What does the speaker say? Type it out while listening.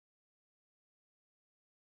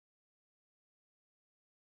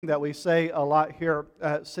That we say a lot here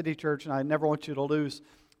at City Church, and I never want you to lose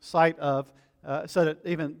sight of, said it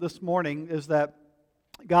even this morning, is that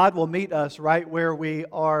God will meet us right where we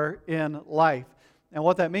are in life. And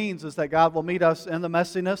what that means is that God will meet us in the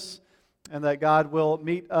messiness, and that God will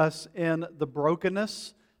meet us in the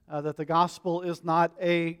brokenness, that the gospel is not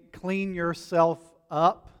a clean yourself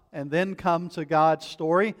up and then come to God's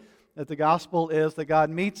story, that the gospel is that God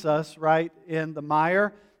meets us right in the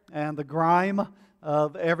mire and the grime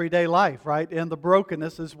of everyday life, right? In the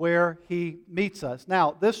brokenness is where He meets us.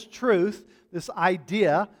 Now, this truth, this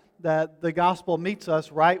idea that the gospel meets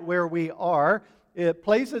us right where we are, it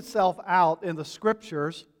plays itself out in the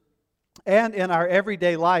Scriptures and in our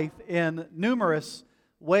everyday life in numerous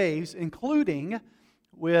ways, including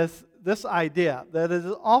with this idea that it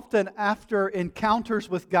is often after encounters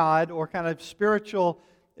with God or kind of spiritual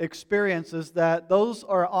experiences that those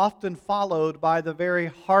are often followed by the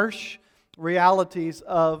very harsh realities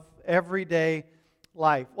of everyday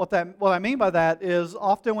life. What I mean by that is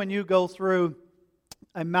often when you go through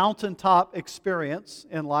a mountaintop experience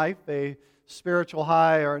in life, a spiritual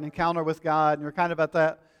high or an encounter with God, and you're kind of at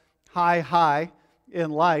that high in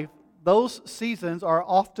life, those seasons are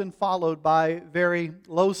often followed by very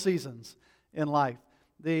low seasons in life.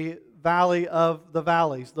 The valley of the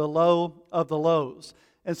valleys, the low of the lows.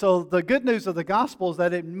 And so the good news of the gospel is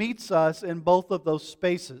that it meets us in both of those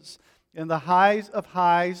spaces. In the highs of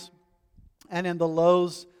highs and in the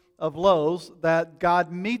lows of lows, that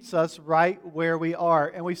God meets us right where we are.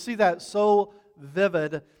 And we see that so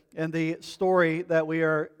vivid in the story that we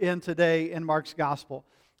are in today in Mark's Gospel.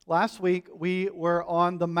 Last week, we were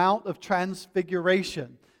on the Mount of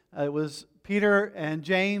Transfiguration. It was Peter and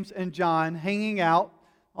James and John hanging out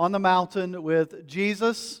on the mountain with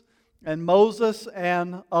Jesus and Moses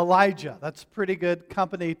and Elijah. That's pretty good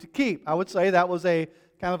company to keep. I would say that was a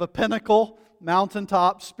kind of a pinnacle,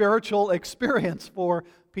 mountaintop spiritual experience for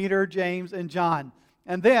Peter, James, and John.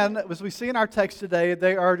 And then, as we see in our text today,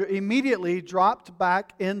 they are immediately dropped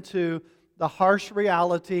back into the harsh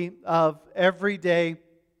reality of everyday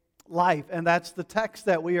life. And that's the text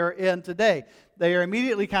that we are in today. They are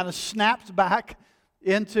immediately kind of snapped back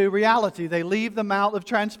into reality. They leave the Mount of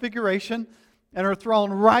Transfiguration and are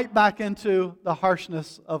thrown right back into the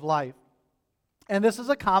harshness of life. And this is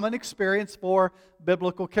a common experience for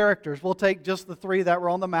biblical characters. We'll take just the three that were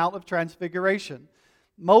on the Mount of Transfiguration.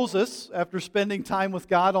 Moses, after spending time with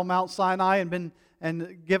God on Mount Sinai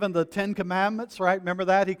and given the Ten Commandments, right? Remember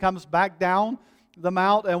that? He comes back down the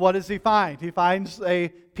mount, and what does he find? He finds a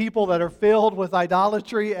people that are filled with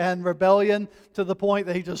idolatry and rebellion to the point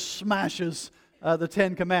that he just smashes the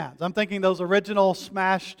Ten Commands. I'm thinking those original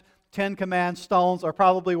smashed Ten Command stones are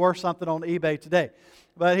probably worth something on eBay today.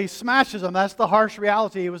 But he smashes them. That's the harsh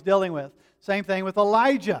reality he was dealing with. Same thing with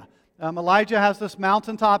Elijah. Elijah has this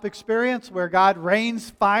mountaintop experience where God rains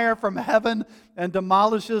fire from heaven and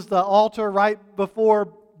demolishes the altar right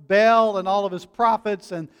before Baal and all of his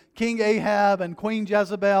prophets and King Ahab and Queen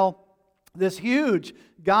Jezebel. This huge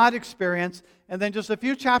God experience. And then just a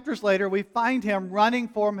few chapters later, we find him running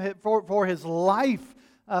for his life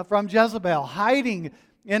from Jezebel, hiding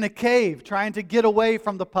in a cave, trying to get away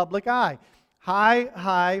from the public eye.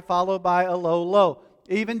 High, followed by a low.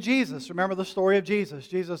 Even Jesus, remember the story of Jesus.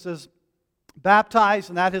 Jesus is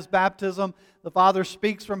baptized, and at his baptism, the Father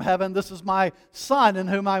speaks from heaven, "This is my Son in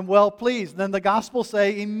whom I'm well pleased." And then the Gospels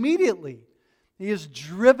say immediately he is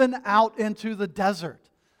driven out into the desert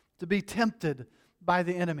to be tempted by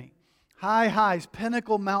the enemy. Highs,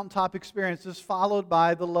 pinnacle mountaintop experiences followed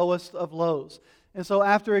by the lowest of lows. And so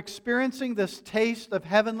after experiencing this taste of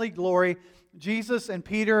heavenly glory, Jesus and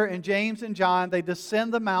Peter and James and John, they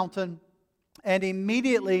descend the mountain, and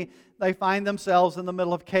immediately they find themselves in the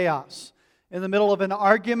middle of chaos. In the middle of an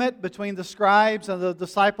argument between the scribes and the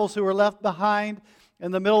disciples who were left behind.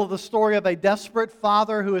 In the middle of the story of a desperate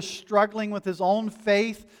father who is struggling with his own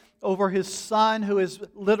faith over his son who is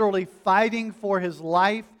literally fighting for his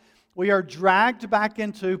life. We are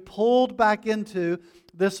pulled back into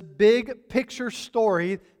this big picture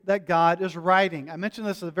story that God is writing. I mentioned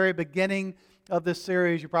this at the very beginning of this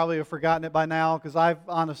series. You probably have forgotten it by now because I've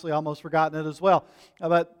honestly almost forgotten it as well.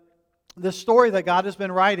 But the story that God has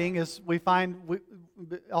been writing is we find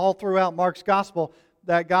all throughout Mark's Gospel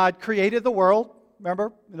that God created the world,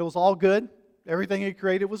 remember? And it was all good. Everything He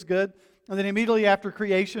created was good. And then immediately after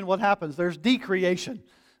creation, what happens? There's decreation.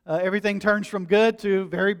 Everything turns from good to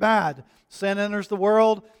very bad. Sin enters the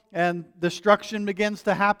world and destruction begins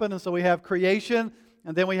to happen. And so we have creation,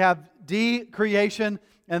 and then we have decreation,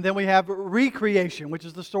 and then we have recreation, which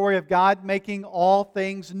is the story of God making all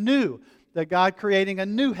things new. that God creating a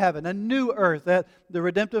new heaven, a new earth, that the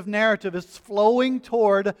redemptive narrative is flowing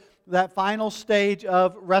toward that final stage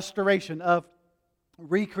of restoration, of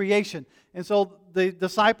recreation. And so the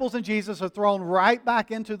disciples and Jesus are thrown right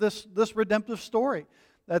back into this redemptive story.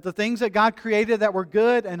 That the things that God created that were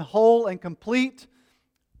good and whole and complete,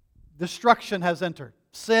 destruction has entered.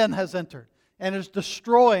 Sin has entered. And is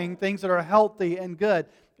destroying things that are healthy and good.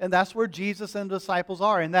 And that's where Jesus and the disciples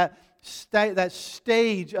are, in that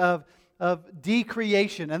stage of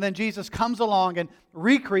decreation. And then Jesus comes along and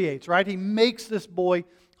recreates, right? He makes this boy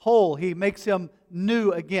whole. He makes him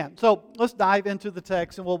new again. So let's dive into the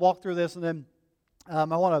text and we'll walk through this, and then I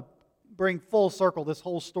want to bring full circle this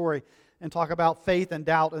whole story and talk about faith and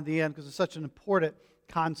doubt in the end, because it's such an important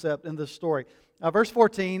concept in this story. Verse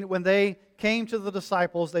 14, when they came to the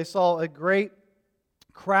disciples, they saw a great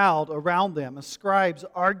crowd around them, and scribes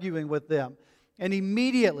arguing with them. And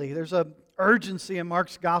immediately, there's a urgency in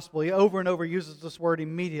Mark's gospel. He over and over uses this word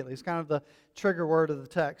immediately. It's kind of the trigger word of the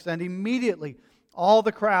text. And immediately, all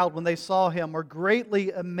the crowd, when they saw him, were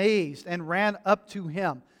greatly amazed and ran up to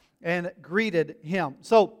him and greeted him.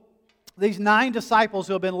 So, these 9 disciples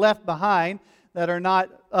who have been left behind, that are not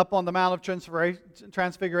up on the Mount of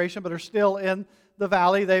Transfiguration, but are still in the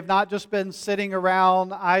valley. They've not just been sitting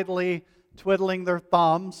around idly twiddling their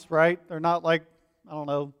thumbs, right? They're not like, I don't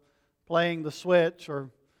know, playing the Switch or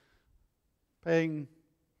playing,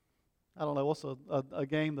 I don't know, what's a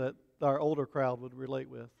game that our older crowd would relate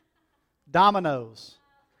with? Dominoes.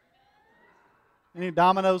 Any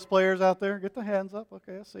Dominoes players out there? Get the hands up.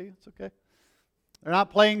 Okay, I see. It's okay. They're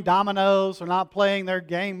not playing dominoes. They're not playing their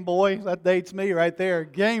Game Boy. That dates me right there.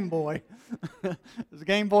 Game Boy. Does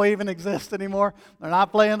Game Boy even exist anymore? They're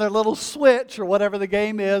not playing their little Switch or whatever the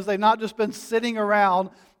game is. They've not just been sitting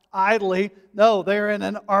around idly. No, they're in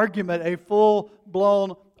an argument, a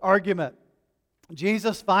full-blown argument.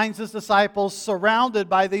 Jesus finds his disciples surrounded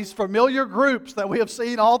by these familiar groups that we have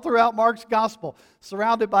seen all throughout Mark's gospel.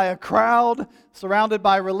 Surrounded by a crowd, surrounded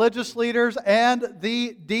by religious leaders, and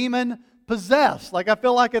the demon-possessed. Like, I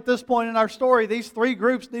feel like at this point in our story, these 3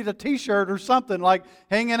 groups need a t-shirt or something, like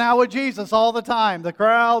hanging out with Jesus all the time. The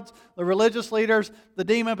crowds, the religious leaders, the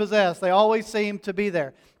demon-possessed. They always seem to be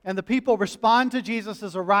there. And the people respond to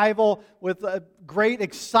Jesus' arrival with great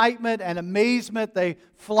excitement and amazement. They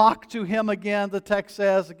flock to him again, the text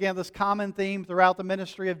says. Again, this common theme throughout the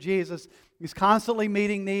ministry of Jesus. He's constantly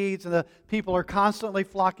meeting needs, and the people are constantly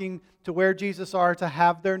flocking to where Jesus are to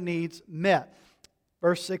have their needs met.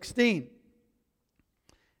 Verse 16.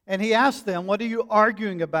 And he asked them, what are you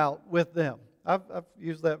arguing about with them? I've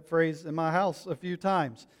used that phrase in my house a few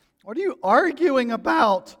times. What are you arguing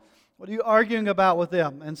about? What are you arguing about with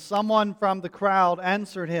them? And someone from the crowd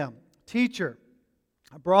answered him, Teacher,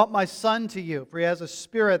 I brought my son to you, for he has a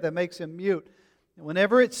spirit that makes him mute. And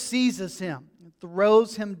whenever it seizes him, it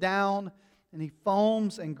throws him down, and he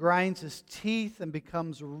foams and grinds his teeth and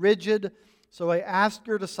becomes rigid. So I asked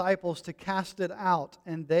your disciples to cast it out,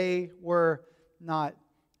 and they were not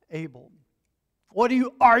able. What are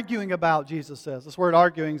you arguing about, Jesus says? This word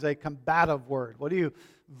arguing is a combative word. What are you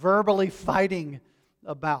verbally fighting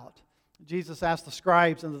about? Jesus asked the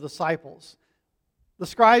scribes and the disciples. The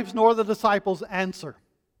scribes nor the disciples answer.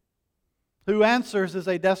 Who answers is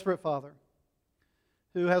a desperate father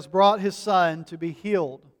who has brought his son to be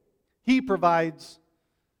healed. He provides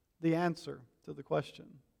the answer to the question.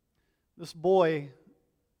 This boy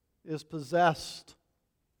is possessed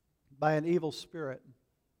by an evil spirit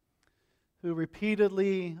who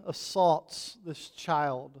repeatedly assaults this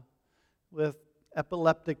child with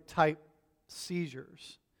epileptic-type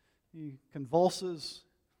seizures. He convulses,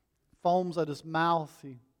 foams at his mouth,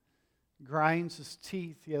 he grinds his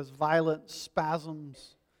teeth, he has violent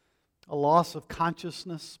spasms, a loss of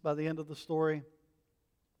consciousness by the end of the story.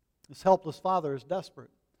 This helpless father is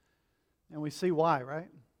desperate, and we see why, right?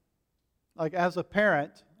 Like, as a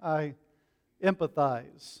parent, I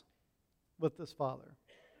empathize with this father.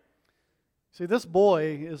 See, this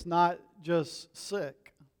boy is not just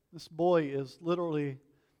sick. This boy is literally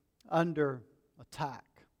under attack.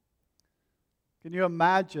 Can you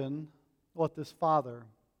imagine what this father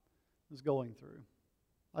is going through?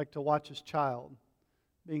 Like, to watch his child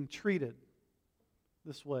being treated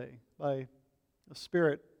this way by a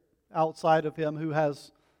spirit outside of him who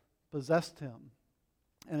has possessed him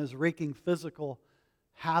and is wreaking physical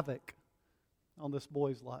havoc on this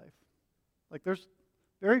boy's life. Like, there's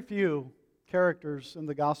very few characters in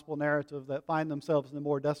the gospel narrative that find themselves in a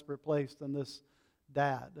more desperate place than this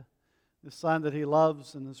dad, the son that he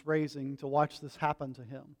loves and is raising, to watch this happen to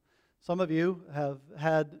him. Some of you have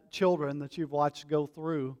had children that you've watched go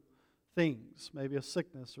through things, maybe a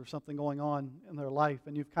sickness or something going on in their life,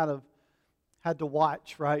 and you've kind of had to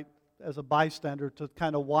watch, right, as a bystander, to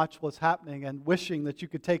kind of watch what's happening and wishing that you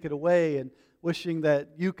could take it away and wishing that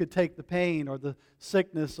you could take the pain or the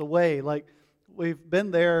sickness away. Like, we've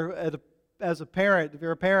been there as a parent. If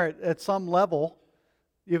you're a parent, at some level,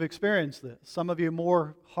 you've experienced this. Some of you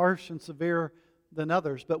more harsh and severe than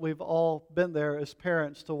others, but we've all been there as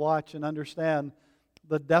parents to watch and understand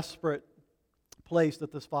the desperate place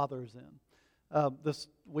that this father is in. This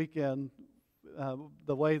weekend,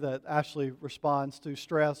 the way that Ashley responds to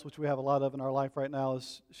stress, which we have a lot of in our life right now,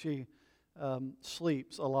 is she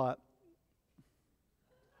sleeps a lot.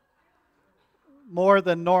 More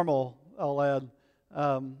than normal, I'll add.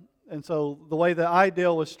 And so the way that I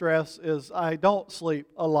deal with stress is I don't sleep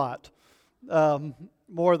a lot,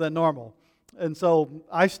 more than normal. And so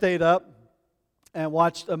I stayed up and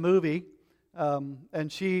watched a movie,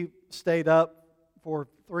 and she stayed up for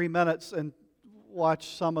 3 minutes and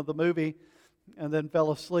watched some of the movie and then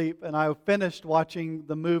fell asleep. And I finished watching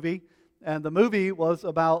the movie, and the movie was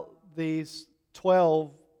about these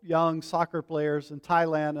 12 young soccer players in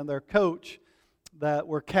Thailand and their coach that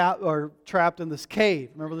were trapped in this cave.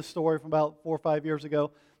 Remember the story from about 4 or 5 years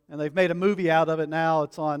ago? And they've made a movie out of it now.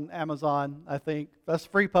 It's on Amazon, I think. That's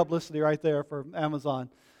free publicity right there for Amazon.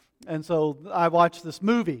 And so I watched this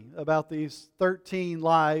movie about these 13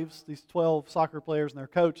 lives, these 12 soccer players and their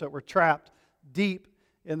coach that were trapped deep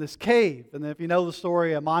in this cave. And if you know the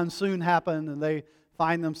story, a monsoon happened and they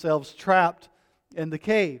find themselves trapped in the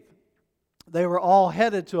cave. They were all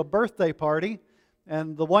headed to a birthday party.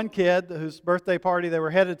 And the one kid whose birthday party they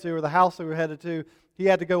were headed to, or the house they were headed to, he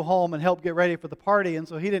had to go home and help get ready for the party, and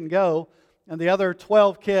so he didn't go. And the other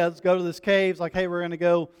 12 kids go to this cave, like, hey, we're going to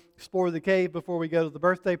go explore the cave before we go to the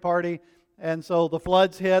birthday party. And so the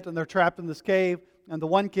floods hit, and they're trapped in this cave. And the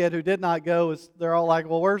one kid who did not go, they're all like,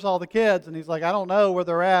 well, where's all the kids? And he's like, I don't know where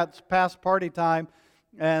they're at. It's past party time.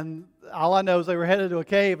 And all I know is they were headed to a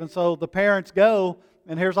cave. And so the parents go,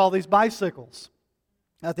 and here's all these bicycles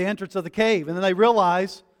at the entrance of the cave. And then they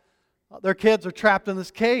realize their kids are trapped in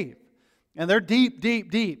this cave. And they're deep, deep,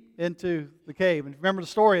 deep into the cave. And if you remember the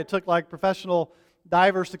story, it took like professional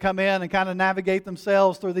divers to come in and kind of navigate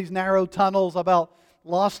themselves through these narrow tunnels. I about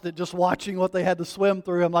lost it just watching what they had to swim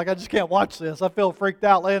through. I'm like, I just can't watch this. I feel freaked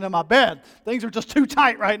out laying in my bed. Things are just too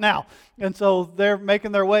tight right now. And so they're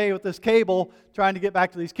making their way with this cable, trying to get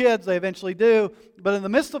back to these kids. They eventually do. But in the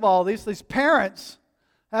midst of all these parents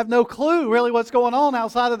have no clue really what's going on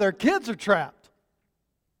outside of their kids are trapped.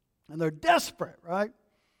 And they're desperate, right?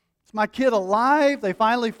 Is my kid alive? They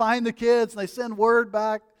finally find the kids, and they send word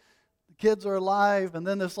back. The kids are alive, and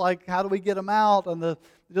then it's like, how do we get them out? And it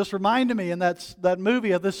just reminded me in that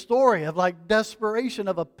movie of this story of like desperation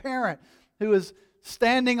of a parent who is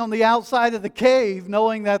standing on the outside of the cave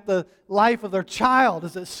knowing that the life of their child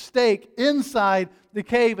is at stake inside the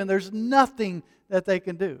cave, and there's nothing that they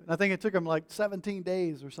can do. And I think it took them like 17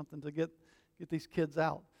 days or something to get these kids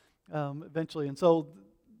out eventually. And so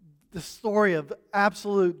the story of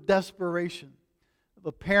absolute desperation of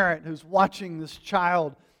a parent who's watching this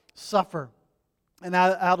child suffer. And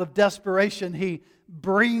out of desperation, he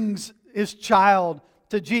brings his child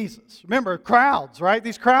to Jesus. Remember, crowds, right?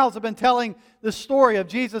 These crowds have been telling the story of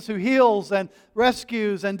Jesus who heals and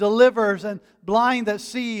rescues and delivers, and blind that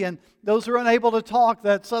see, and those who are unable to talk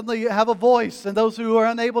that suddenly have a voice, and those who are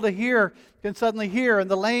unable to hear can suddenly hear, and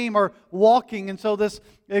the lame are walking. And so this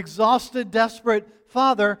exhausted, desperate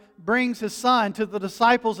father brings his son to the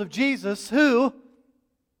disciples of Jesus who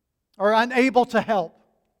are unable to help.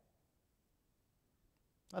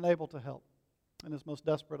 Unable to help in his most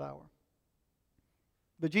desperate hour.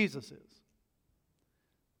 But Jesus is.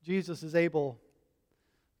 Jesus is able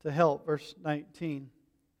to help. Verse 19.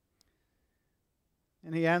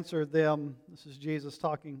 And he answered them, this is Jesus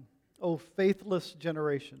talking, O faithless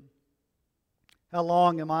generation, how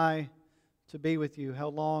long am I to be with you? How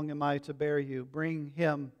long am I to bear you? Bring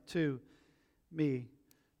him to me.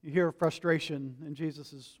 You hear frustration in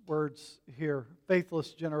Jesus' words here.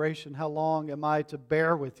 Faithless generation, how long am I to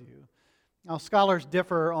bear with you? Now, scholars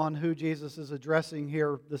differ on who Jesus is addressing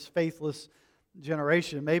here, this faithless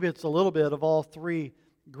generation. Maybe it's a little bit of all three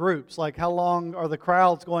groups. Like, how long are the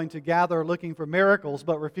crowds going to gather looking for miracles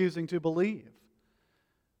but refusing to believe?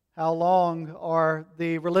 How long are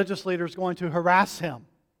the religious leaders going to harass him,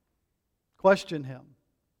 question him?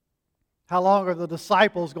 How long are the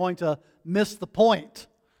disciples going to miss the point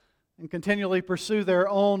and continually pursue their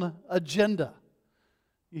own agenda?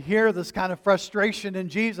 You hear this kind of frustration in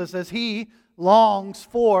Jesus as He longs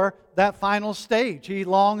for that final stage. He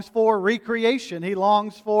longs for recreation. He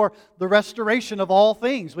longs for the restoration of all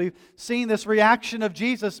things. We've seen this reaction of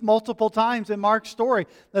Jesus multiple times in Mark's story,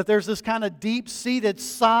 that there's this kind of deep-seated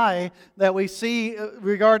sigh that we see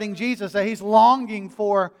regarding Jesus, that He's longing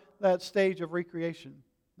for that stage of recreation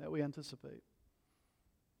that we anticipate.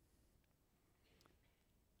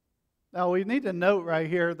 Now, we need to note right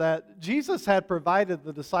here that Jesus had provided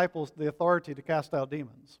the disciples the authority to cast out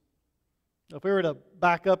demons. If we were to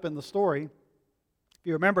back up in the story, if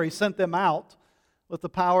you remember, He sent them out with the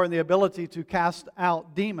power and the ability to cast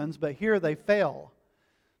out demons, but here they fail.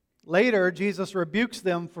 Later, Jesus rebukes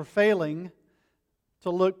them for failing to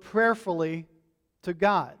look prayerfully to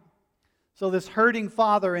God. So this hurting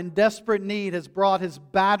father in desperate need has brought his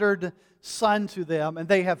battered son to them, and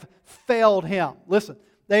they have failed him. Listen,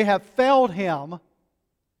 they have failed him,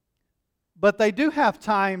 but they do have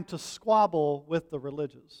time to squabble with the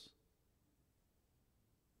religious.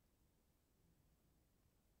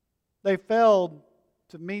 They failed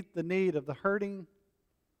to meet the need of the hurting,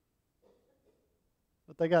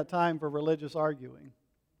 but they got time for religious arguing.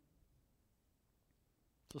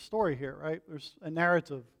 It's a story here, right? There's a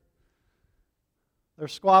narrative. They're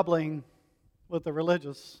squabbling with the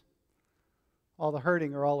religious while the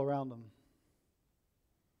hurting are all around them.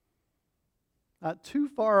 Not too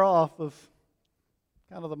far off of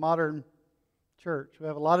kind of the modern church. We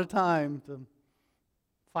have a lot of time to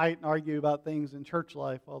fight and argue about things in church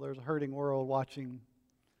life while there's a hurting world watching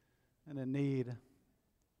and in need. That's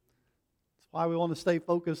why we want to stay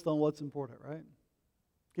focused on what's important, right?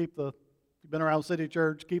 You've been around City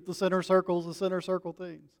Church, keep the center circles the center circle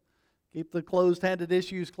things. Keep the closed-handed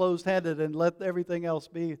issues closed-handed, and let everything else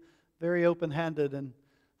be very open-handed, and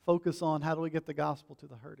focus on how do we get the gospel to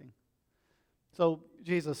the hurting. So,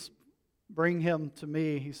 Jesus, bring him to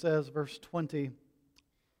me, he says, verse 20.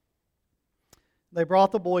 They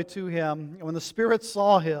brought the boy to him, and when the spirit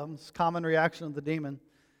saw him, this common reaction of the demon,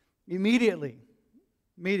 immediately,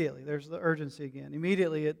 there's the urgency again,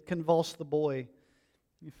 immediately it convulsed the boy.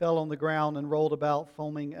 He fell on the ground and rolled about,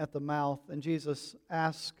 foaming at the mouth. And Jesus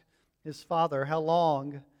asked his father, how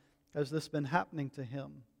long has this been happening to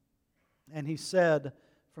him? And he said,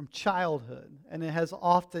 from childhood, and it has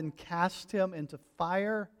often cast him into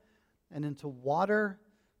fire and into water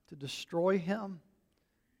to destroy him.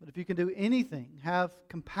 But if you can do anything, have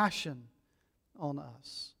compassion on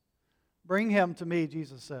us. Bring him to me,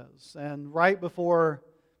 Jesus says. And right before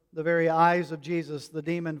the very eyes of Jesus, the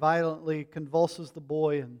demon violently convulses the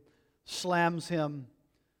boy and slams him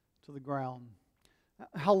to the ground.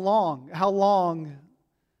 How long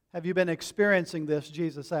have you been experiencing this?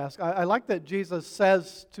 Jesus asked. I like that Jesus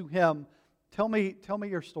says to him, tell me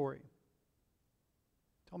your story.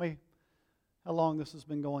 Tell me how long this has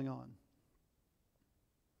been going on.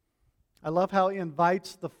 I love how he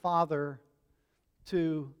invites the Father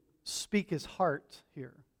to speak his heart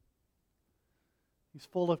here. He's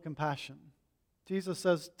full of compassion. Jesus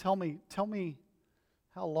says, tell me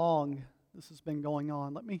how long this has been going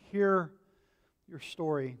on. Let me hear your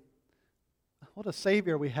story. What a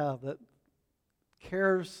Savior we have that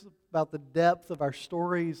cares about the depth of our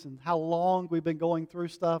stories and how long we've been going through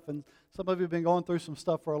stuff. And some of you have been going through some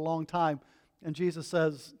stuff for a long time. And Jesus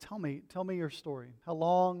says, tell me your story. How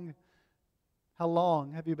long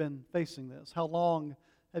have you been facing this? How long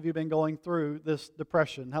have you been going through this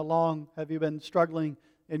depression? How long have you been struggling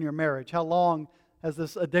in your marriage? How long has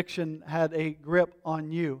this addiction had a grip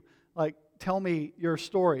on you? Tell me your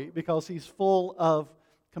story, because he's full of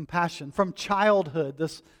compassion. From childhood,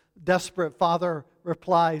 this desperate father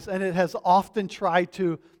replies, and it has often tried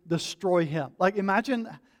to destroy him. Imagine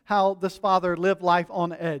how this father lived life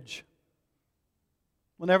on edge.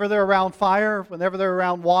 Whenever they're around fire, whenever they're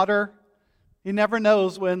around water, he never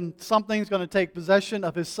knows when something's going to take possession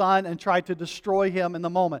of his son and try to destroy him in the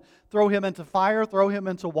moment. Throw him into fire, throw him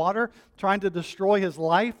into water, trying to destroy his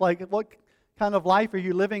life. What kind of life are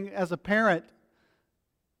you living as a parent?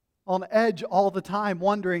 On edge all the time,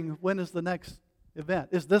 wondering when is the next event?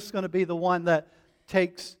 Is this going to be the one that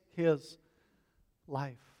takes his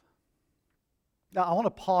life? Now, I want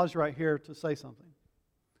to pause right here to say something.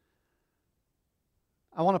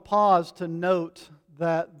 I want to pause to note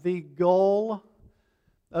that the goal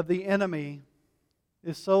of the enemy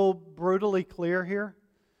is so brutally clear here: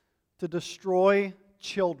 to destroy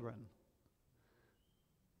children.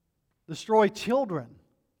 Destroy children.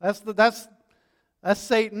 That's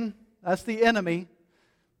Satan. That's the enemy,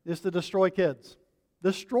 is to destroy kids.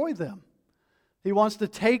 Destroy them. He wants to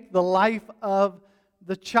take the life of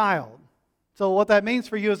the child. So what that means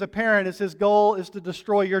for you as a parent is his goal is to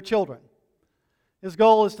destroy your children. His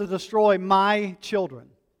goal is to destroy my children.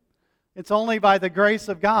 It's only by the grace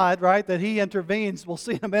of God, right, that He intervenes. We'll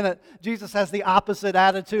see in a minute. Jesus has the opposite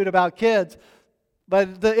attitude about kids.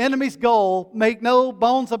 But the enemy's goal, make no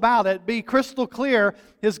bones about it, be crystal clear,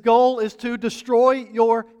 his goal is to destroy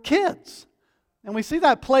your kids. And we see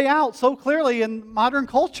that play out so clearly in modern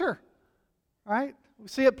culture, right? We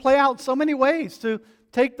see it play out so many ways, to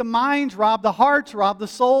take the minds, rob the hearts, rob the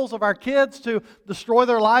souls of our kids, to destroy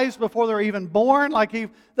their lives before they're even born. Like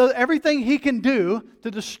everything he can do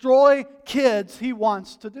to destroy kids, he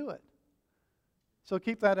wants to do it. So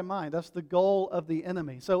keep that in mind. That's the goal of the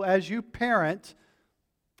enemy. So as you parent,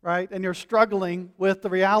 right, and you're struggling with the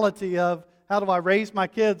reality of how do I raise my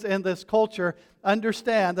kids in this culture,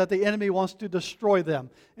 understand that the enemy wants to destroy them.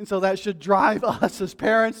 And so that should drive us as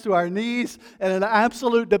parents to our knees and an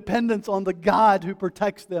absolute dependence on the God who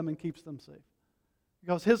protects them and keeps them safe.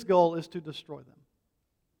 Because his goal is to destroy them.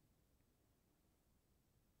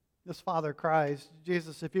 This father cries,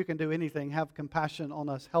 Jesus, if you can do anything, have compassion on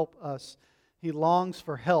us, help us. He longs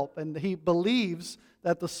for help, and he believes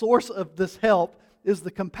that the source of this help is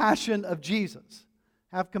the compassion of Jesus.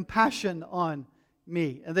 Have compassion on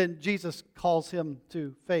me. And then Jesus calls him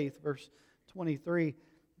to faith. Verse 23,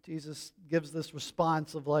 Jesus gives this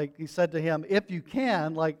response of he said to him, if you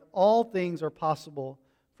can, all things are possible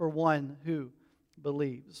for one who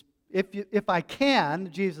believes. If I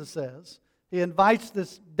can, Jesus says, he invites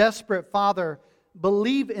this desperate father,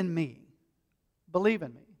 believe in me. Believe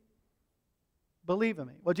in me. Believe in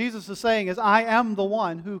me. What Jesus is saying is, I am the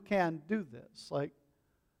one who can do this.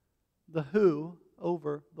 The who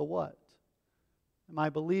over the what. Am I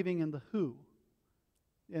believing in the who?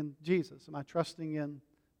 In Jesus. Am I trusting in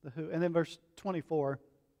the who? And then verse 24,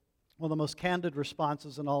 one of the most candid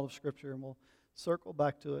responses in all of Scripture, and we'll circle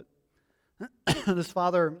back to it. This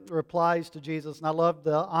father replies to Jesus, and I love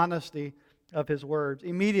the honesty of his words.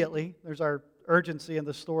 Immediately, there's our urgency in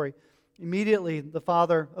the story. Immediately, the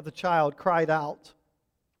father of the child cried out,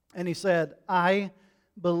 and he said, I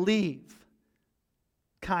believe.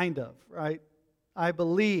 Kind of, right? I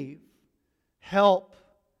believe. Help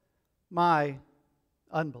my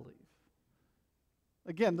unbelief.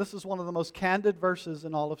 Again, this is one of the most candid verses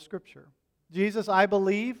in all of Scripture. Jesus, I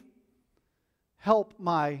believe. Help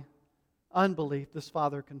my unbelief, this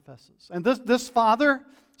father confesses. And this father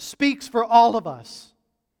speaks for all of us.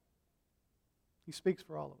 He speaks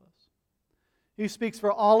for all of us. He speaks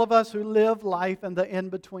for all of us who live life in the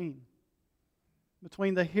in-between.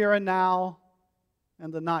 Between the here and now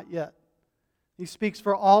and the not yet. He speaks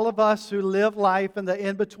for all of us who live life in the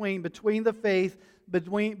in-between, between the faith,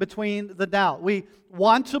 between the doubt. We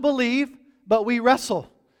want to believe, but we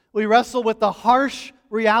wrestle. We wrestle with the harsh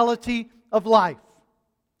reality of life.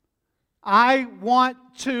 I want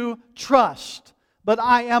to trust, but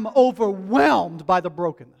I am overwhelmed by the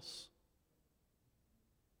brokenness.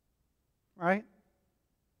 Right?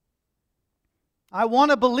 I want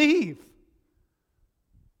to believe,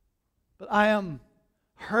 but I am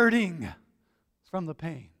hurting from the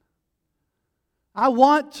pain. I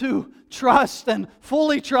want to trust and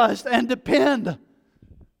fully trust and depend.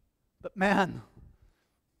 But man,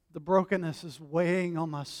 the brokenness is weighing on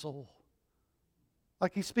my soul.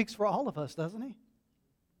 He speaks for all of us, doesn't he?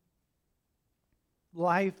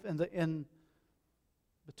 Life and the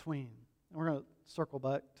in-between. And we're going to circle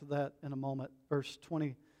back to that in a moment. Verse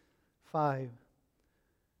 25.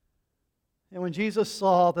 And when Jesus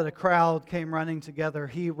saw that a crowd came running together,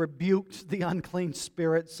 he rebuked the unclean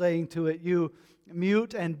spirit, saying to it, you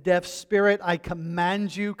mute and deaf spirit, I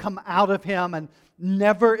command you, come out of him and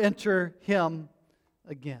never enter him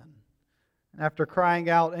again. And after crying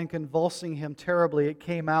out and convulsing him terribly, it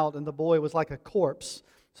came out, and the boy was like a corpse,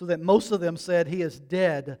 so that most of them said, he is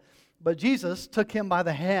dead. But Jesus took him by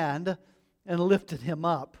the hand and lifted him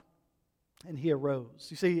up, and he arose.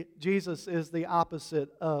 You see, Jesus is the opposite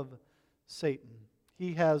of Satan.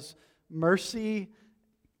 He has mercy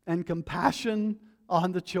and compassion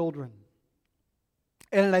on the children.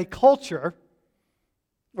 And in a culture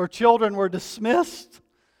where children were dismissed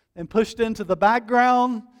and pushed into the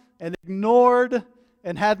background and ignored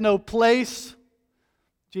and had no place,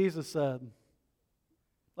 Jesus said,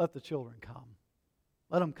 let the children come.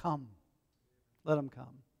 Let them come. Let them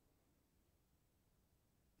come.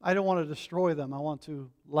 I don't want to destroy them. I want to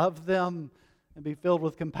love them and be filled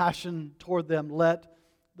with compassion toward them. Let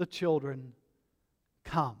the children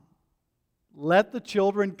come. Let the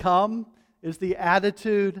children come is the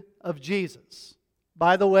attitude of Jesus.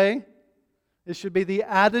 By the way, it should be the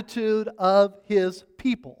attitude of his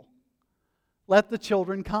people. Let the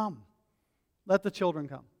children come. Let the children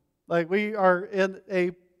come. We are in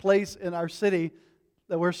a place in our city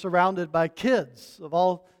that we're surrounded by kids of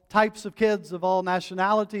all types of kids, of all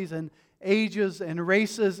nationalities and ages and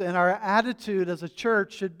races, and our attitude as a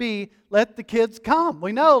church should be, let the kids come.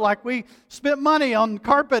 We know, like, we spent money on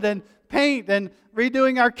carpet and paint and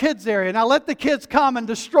redoing our kids area. Now let the kids come and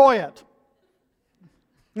destroy it.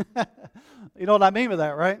 You know what I mean with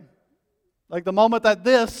that, right? Like the moment that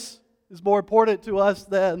this is more important to us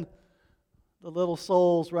than the little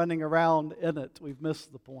souls running around in it, we've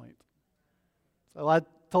missed the point. So I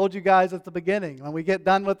told you guys at the beginning, when we get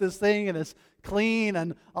done with this thing and it's clean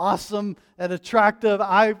and awesome and attractive,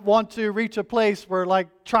 I want to reach a place where, like,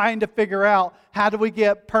 trying to figure out, how do we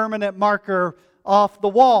get permanent marker off the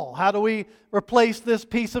wall? How do we replace this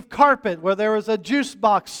piece of carpet where there was a juice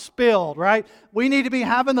box spilled, right? We need to be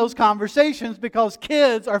having those conversations because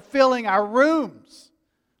kids are filling our rooms.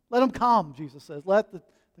 Let them come, Jesus says. Let the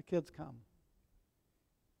kids come.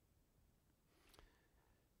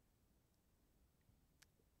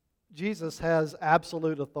 Jesus has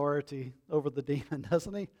absolute authority over the demon,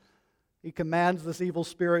 doesn't he? He commands this evil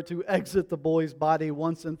spirit to exit the boy's body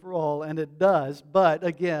once and for all, and it does. But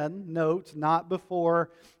again, note, not before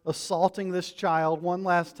assaulting this child one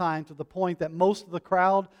last time to the point that most of the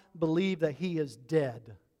crowd believe that he is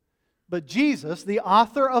dead. But Jesus, the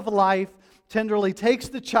author of life, tenderly takes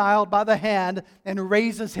the child by the hand and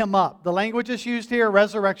raises him up. The language that's used here,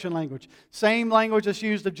 resurrection language. Same language that's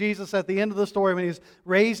used of Jesus at the end of the story when he's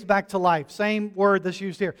raised back to life. Same word that's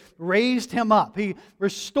used here. Raised him up. He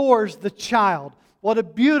restores the child. What a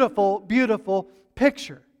beautiful, beautiful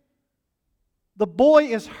picture. The boy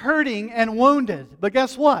is hurting and wounded. But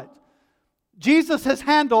guess what? Jesus has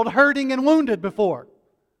handled hurting and wounded before.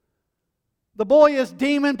 The boy is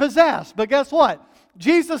demon possessed. But guess what?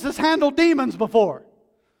 Jesus has handled demons before.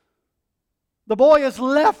 The boy is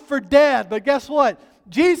left for dead, but guess what?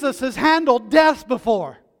 Jesus has handled death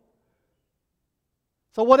before.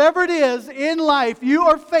 So whatever it is in life you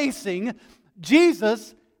are facing,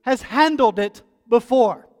 Jesus has handled it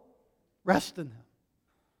before. Rest in Him.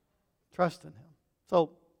 Trust in Him.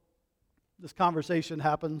 So this conversation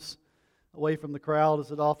happens away from the crowd,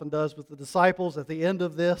 as it often does with the disciples. At the end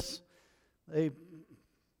of this, they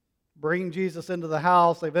bring Jesus into the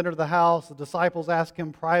house. They've entered the house. The disciples ask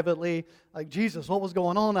him privately, like, Jesus, what was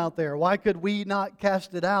going on out there? Why could we not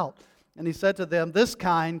cast it out? And he said to them, this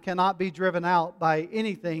kind cannot be driven out by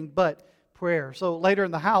anything but prayer. So later in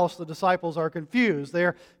the house, the disciples are confused.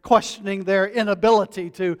 They're questioning their inability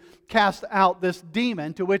to cast out this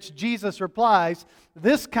demon, to which Jesus replies,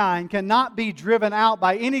 this kind cannot be driven out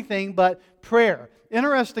by anything but prayer.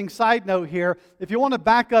 Interesting side note here, if you want to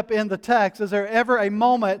back up in the text, is there ever a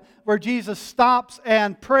moment where Jesus stops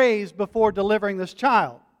and prays before delivering this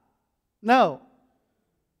child? No.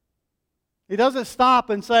 He doesn't stop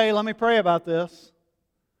and say, let me pray about this.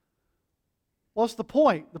 What's the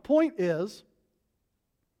point? The point is,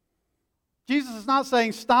 Jesus is not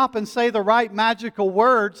saying stop and say the right magical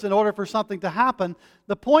words in order for something to happen.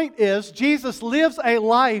 The point is, Jesus lives a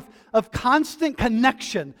life of constant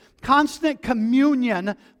connection, constant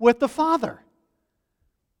communion with the Father.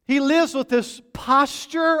 He lives with this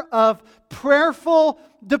posture of prayerful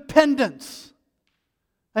dependence.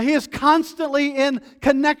 And he is constantly in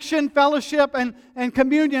connection, fellowship, and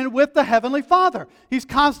communion with the Heavenly Father. He's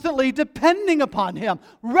constantly depending upon Him,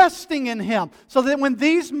 resting in Him, so that when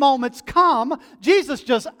these moments come, Jesus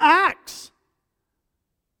just acts.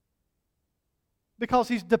 Because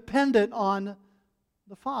He's dependent on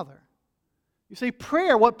the Father. You see,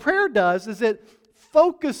 what prayer does is it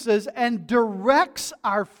focuses and directs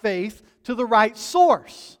our faith to the right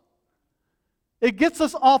source. It gets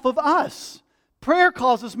us off of us. Prayer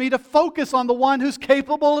causes me to focus on the one who's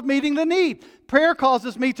capable of meeting the need. Prayer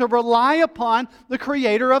causes me to rely upon the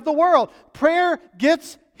Creator of the world. Prayer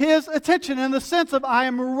gets His attention in the sense of I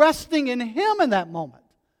am resting in Him in that moment.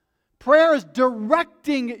 Prayer is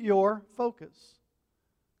directing your focus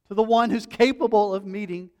to the one who's capable of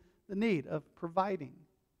meeting the need, of providing.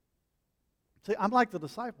 See, I'm like the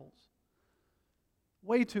disciples.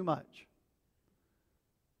 Way too much.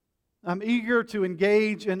 I'm eager to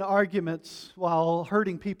engage in arguments while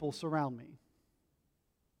hurting people surround me.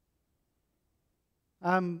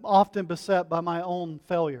 I'm often beset by my own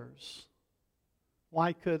failures.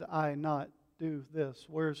 Why could I not do this?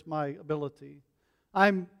 Where's my ability?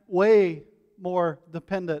 I'm way more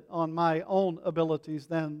dependent on my own abilities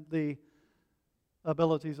than the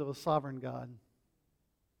abilities of a sovereign God.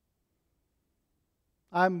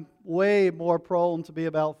 I'm way more prone to be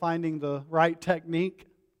about finding the right technique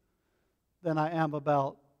than I am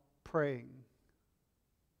about praying.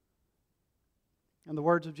 And the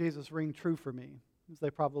words of Jesus ring true for me, as they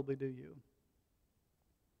probably do you.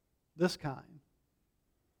 This kind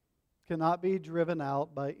cannot be driven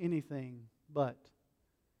out by anything but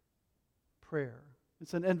prayer.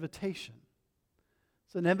 It's an invitation.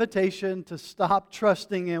 It's an invitation to stop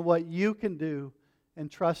trusting in what you can do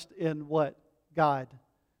and trust in what God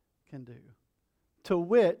can do. To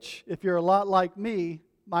which, if you're a lot like me,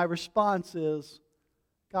 my response is,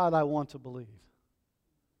 God, I want to believe,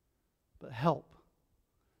 but help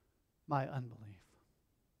my unbelief.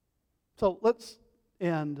 So let's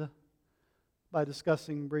end by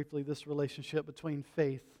discussing briefly this relationship between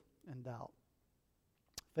faith and doubt.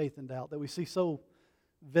 Faith and doubt that we see so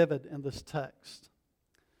vivid in this text.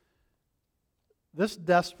 This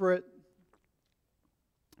desperate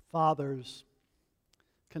father's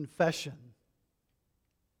confession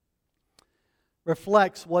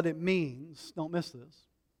reflects what it means, don't miss this,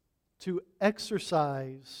 to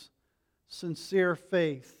exercise sincere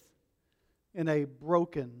faith in a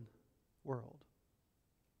broken world.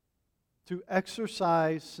 To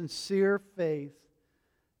exercise sincere faith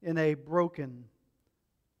in a broken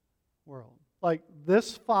world. Like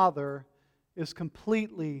this father is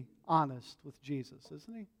completely honest with Jesus,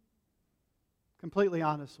 isn't he? Completely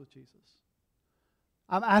honest with Jesus.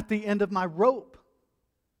 I'm at the end of my rope.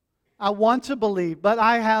 I want to believe, but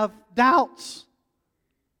I have doubts.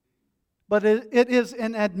 But it is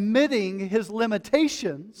in admitting his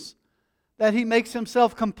limitations that he makes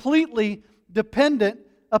himself completely dependent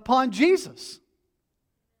upon Jesus.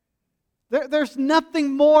 There's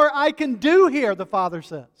nothing more I can do here, the Father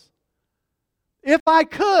says. If I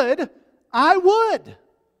could, I would.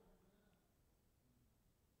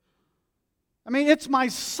 I mean, it's my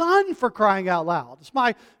son, for crying out loud. It's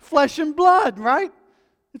my flesh and blood, right?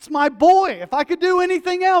 It's my boy. If I could do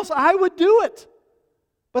anything else, I would do it.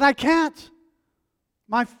 But I can't.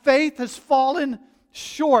 My faith has fallen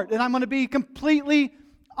short, and I'm going to be completely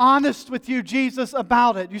honest with you, Jesus,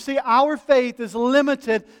 about it. You see, our faith is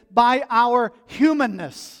limited by our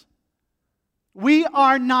humanness. We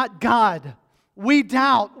are not God. We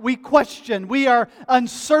doubt, we question, we are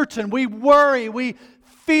uncertain, we worry, we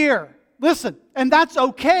fear. Listen, and that's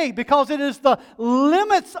okay because it is the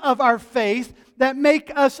limits of our faith that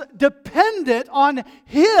make us dependent on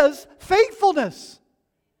His faithfulness.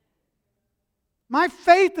 My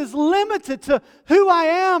faith is limited to who I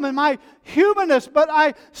am and my humanness, but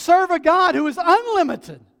I serve a God who is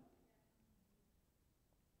unlimited.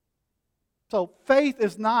 So faith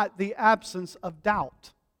is not the absence of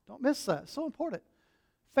doubt. Don't miss that. It's so important.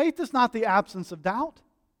 Faith is not the absence of doubt.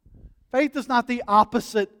 Faith is not the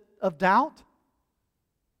opposite of doubt.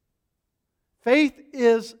 Faith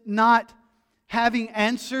is not having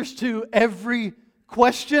answers to every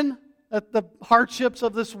question that the hardships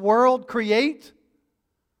of this world create.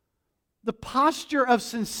 The posture of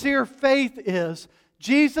sincere faith is,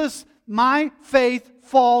 Jesus, my faith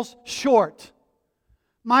falls short.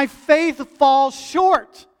 My faith falls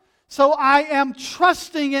short. So I am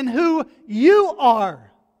trusting in who you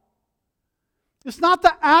are. It's not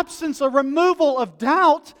the absence or removal of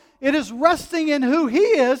doubt. It is resting in who He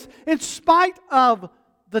is in spite of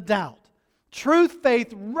the doubt. Truth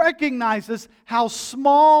faith recognizes how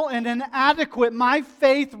small and inadequate my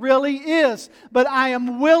faith really is, but I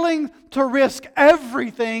am willing to risk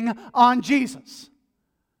everything on Jesus.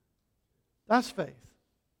 That's faith.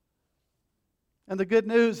 And the good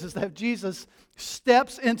news is that Jesus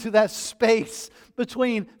steps into that space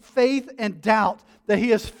between faith and doubt, that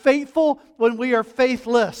He is faithful when we are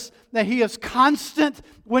faithless, that He is constant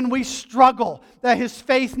when we struggle, that His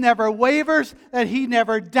faith never wavers, that He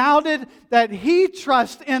never doubted, that He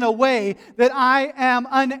trusts in a way that I am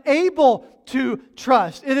unable to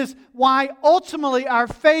trust. It is why ultimately our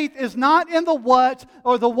faith is not in the what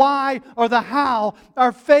or the why or the how.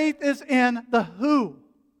 Our faith is in the who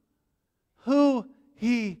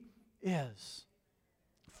He is.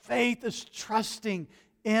 Faith is trusting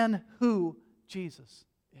in who Jesus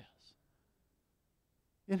is.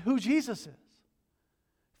 In who Jesus is.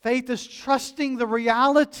 Faith is trusting the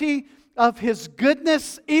reality of His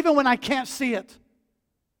goodness even when I can't see it.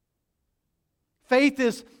 Faith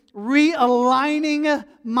is realigning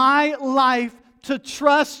my life to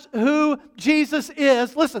trust who Jesus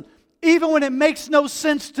is. Listen, even when it makes no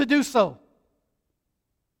sense to do so.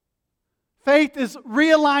 Faith is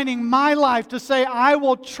realigning my life to say, I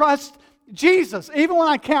will trust Jesus, even when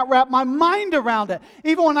I can't wrap my mind around it,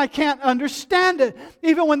 even when I can't understand it,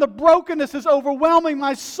 even when the brokenness is overwhelming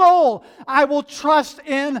my soul, I will trust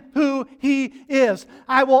in who He is.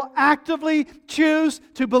 I will actively choose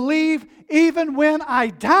to believe even when I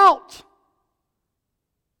doubt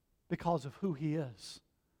because of who He is.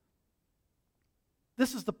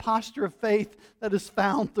 This is the posture of faith that is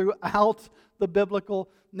found throughout the biblical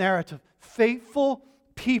narrative. Faithful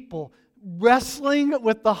people wrestling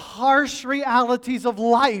with the harsh realities of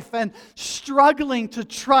life and struggling to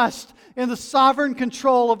trust in the sovereign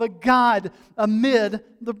control of a God amid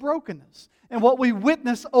the brokenness. And what we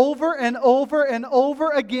witness over and over and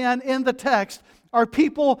over again in the text are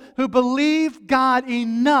people who believe God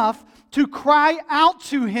enough to cry out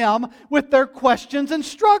to Him with their questions and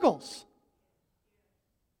struggles.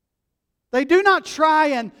 They do not try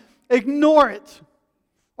and ignore it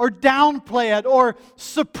or downplay it or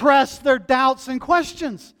suppress their doubts and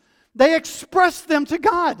questions. They express them to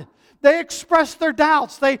God. They express their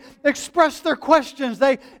doubts. They express their questions.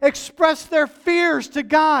 They express their fears to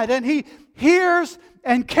God. And He hears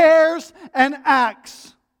and cares and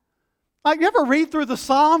acts. Like, you ever read through the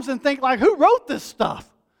Psalms and think, like, who wrote this stuff?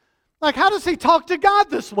 Like, how does he talk to God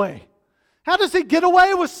this way? How does he get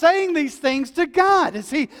away with saying these things to God as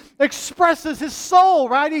he expresses his soul,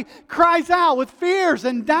 right? He cries out with fears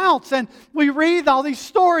and doubts. And we read all these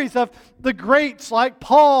stories of the greats like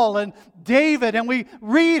Paul and David, and we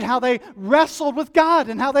read how they wrestled with God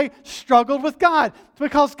and how they struggled with God. It's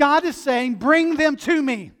because God is saying, bring them to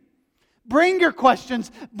me. Bring your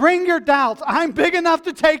questions. Bring your doubts. I'm big enough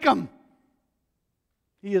to take them.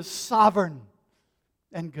 He is sovereign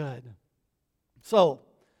and good. So,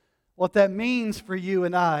 what that means for you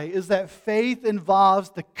and I is that faith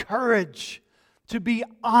involves the courage to be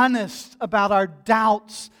honest about our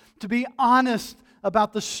doubts, to be honest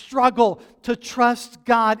about the struggle, to trust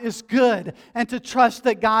God is good, and to trust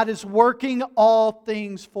that God is working all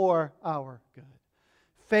things for our good.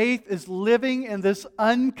 Faith is living in this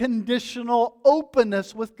unconditional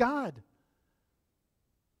openness with God.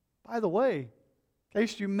 By the way, in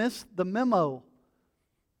case you missed the memo,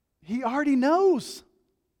 He already knows.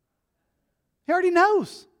 He already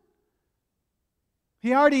knows.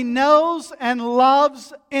 He already knows and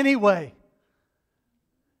loves anyway.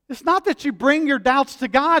 It's not that you bring your doubts to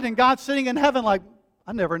God and God's sitting in heaven like,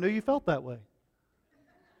 I never knew you felt that way.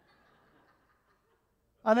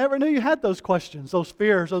 I never knew you had those questions, those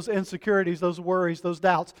fears, those insecurities, those worries, those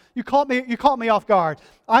doubts. You caught me off guard.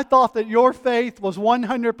 I thought that your faith was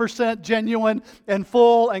 100% genuine and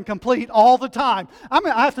full and complete all the time.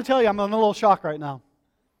 I have to tell you, I'm in a little shock right now.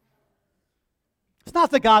 It's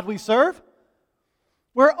not the God we serve.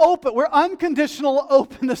 We're open. We're unconditional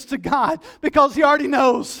openness to God because He already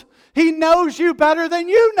knows. He knows you better than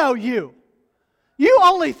you know you. You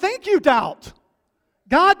only think you doubt.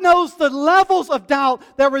 God knows the levels of doubt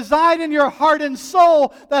that reside in your heart and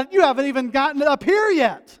soul that you haven't even gotten up here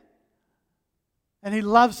yet. And He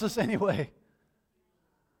loves us anyway.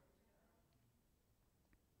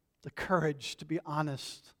 The courage to be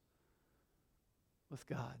honest with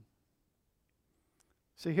God.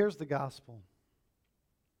 See, here's the gospel.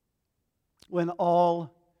 When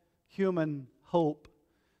all human hope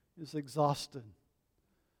is exhausted,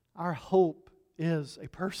 our hope is a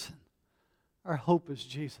person. Our hope is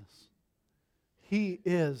Jesus. He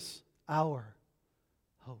is our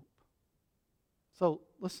hope. So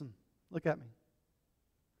listen, look at me.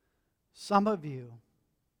 Some of you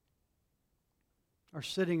are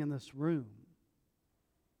sitting in this room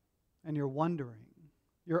and you're wondering,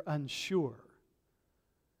 you're unsure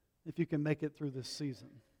if you can make it through this season.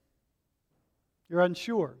 You're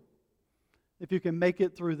unsure if you can make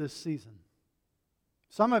it through this season.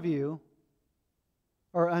 Some of you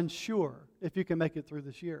are unsure if you can make it through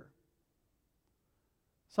this year.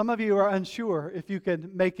 Some of you are unsure if you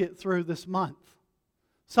can make it through this month.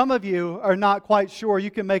 Some of you are not quite sure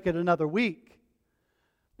you can make it another week.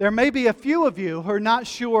 There may be a few of you who are not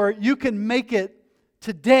sure you can make it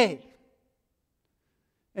today.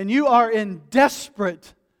 And you are in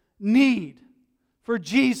desperate need for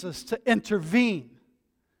Jesus to intervene.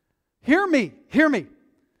 Hear me, hear me.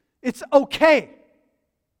 It's okay.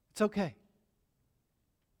 It's okay.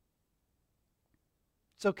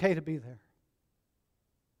 It's okay to be there.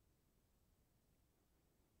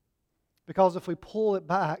 Because if we pull it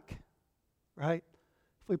back, right?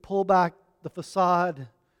 If we pull back the facade,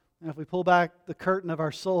 and if we pull back the curtain of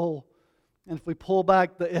our soul, and if we pull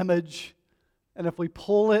back the image, and if we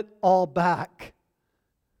pull it all back,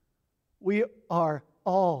 we are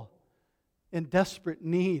all in desperate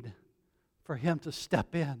need for Him to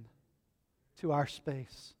step in to our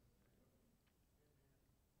space.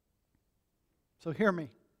 So hear me.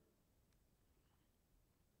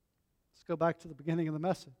 Let's go back to the beginning of the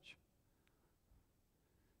message.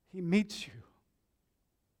 He meets you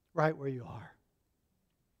right where you are.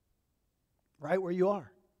 Right where you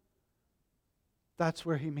are. That's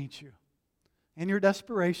where He meets you. In your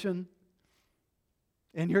desperation,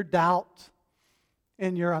 in your doubt,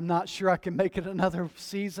 in your I'm not sure I can make it another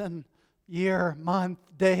season, year, month,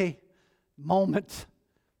 day, moment.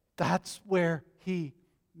 That's where He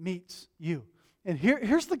meets you. And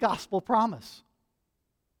here's the gospel promise.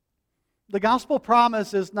 The gospel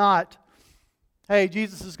promise is not, hey,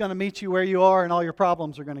 Jesus is going to meet you where you are and all your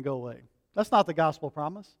problems are going to go away. That's not the gospel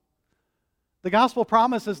promise. The gospel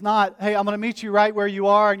promise is not, hey, I'm going to meet you right where you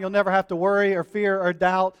are and you'll never have to worry or fear or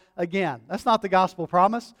doubt again. That's not the gospel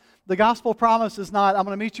promise. The gospel promise is not, I'm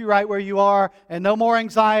going to meet you right where you are and no more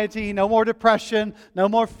anxiety, no more depression, no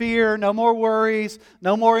more fear, no more worries,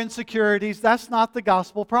 no more insecurities. That's not the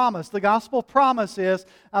gospel promise. The gospel promise is,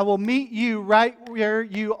 I will meet you right where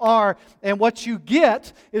you are. And what you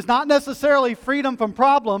get is not necessarily freedom from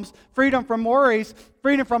problems, freedom from worries,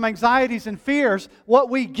 freedom from anxieties and fears. What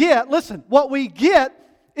we get, listen, what we get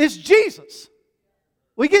is Jesus.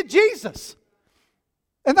 We get Jesus.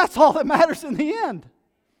 And that's all that matters in the end.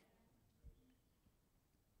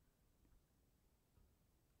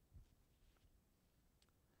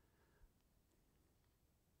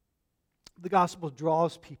 The gospel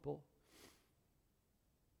draws people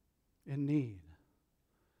in need.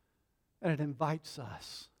 And it invites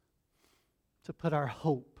us to put our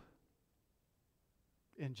hope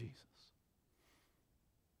in Jesus.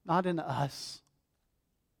 Not in us.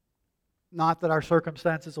 Not that our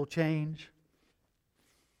circumstances will change.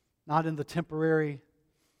 Not in the temporary.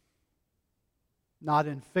 Not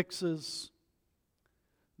in fixes.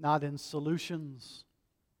 Not in solutions.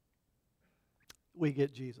 We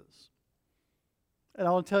get Jesus. And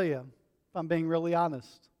I want to tell you, if I'm being really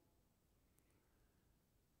honest,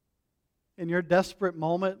 in your desperate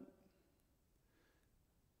moment,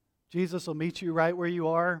 Jesus will meet you right where you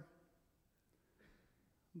are,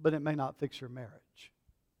 but it may not fix your marriage.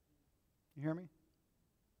 You hear me?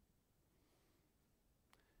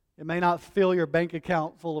 It may not fill your bank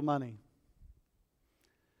account full of money.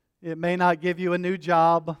 It may not give you a new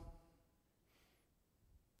job.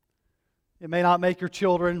 It may not make your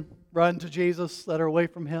children run to Jesus that are away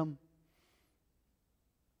from Him.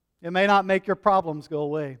 It may not make your problems go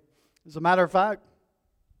away. As a matter of fact,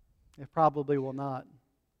 it probably will not.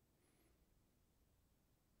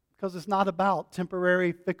 Because it's not about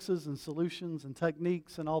temporary fixes and solutions and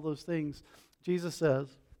techniques and all those things. Jesus says,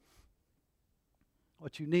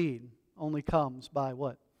 what you need only comes by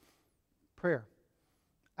what? Prayer.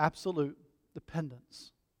 Absolute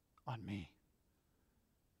dependence on me.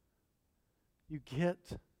 You get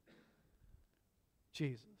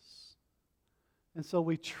Jesus. And so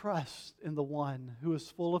we trust in the one who is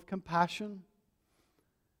full of compassion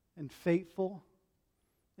and faithful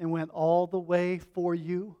and went all the way for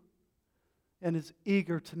you and is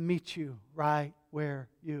eager to meet you right where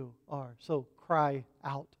you are. So cry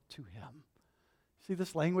out to Him. See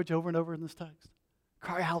this language over and over in this text?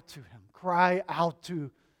 Cry out to Him. Cry out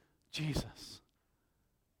to Jesus.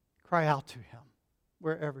 Cry out to Him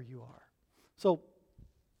wherever you are. So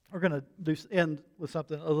we're going to end with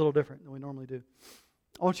something a little different than we normally do.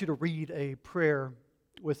 I want you to read a prayer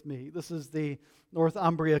with me. This is the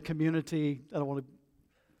Northumbria community. I don't want to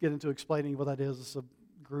get into explaining what that is. It's a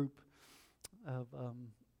group of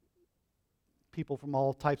people from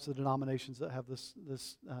all types of denominations that have this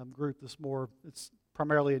group. It's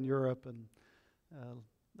primarily in Europe, and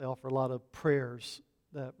they offer a lot of prayers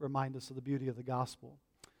that remind us of the beauty of the gospel.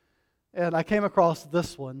 And I came across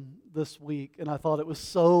this one this week, and I thought it was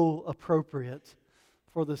so appropriate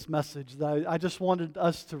for this message that I just wanted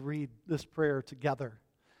us to read this prayer together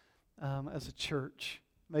as a church.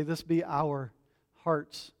 May this be our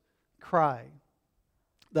heart's cry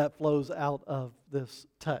that flows out of this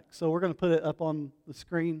text. So we're going to put it up on the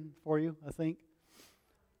screen for you, I think.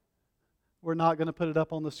 We're not going to put it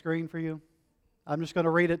up on the screen for you. I'm just going to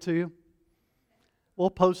read it to you. We'll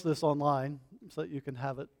post this online so that you can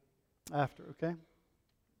have it after, okay?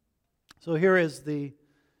 So here is the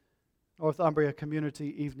Northumbria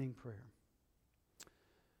Community Evening Prayer.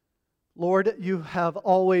 Lord, you have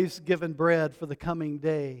always given bread for the coming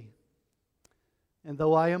day, and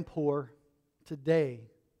though I am poor, today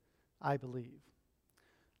I believe.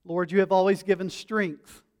 Lord, you have always given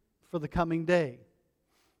strength for the coming day,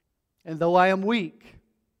 and though I am weak,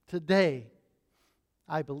 today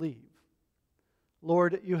I believe.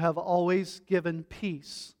 Lord, you have always given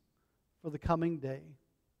peace for the coming day.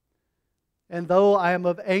 And though I am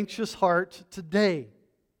of anxious heart, today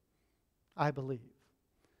I believe.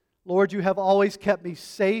 Lord, you have always kept me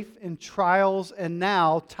safe in trials, and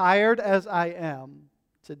now, tired as I am,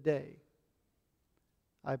 today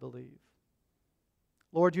I believe.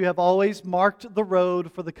 Lord, you have always marked the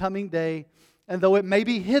road for the coming day, and though it may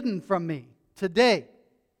be hidden from me, today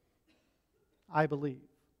I believe.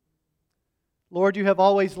 Lord, you have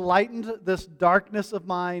always lightened this darkness of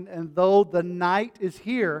mine, and though the night is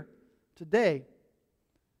here today,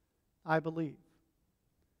 I believe.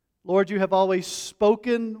 Lord, you have always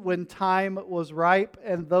spoken when time was ripe,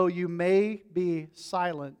 and though you may be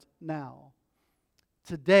silent now,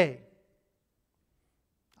 today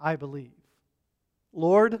I believe.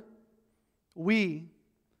 Lord, we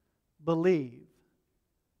believe.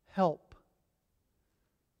 Help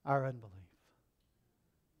our unbelief.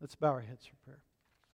 Let's bow our heads for prayer.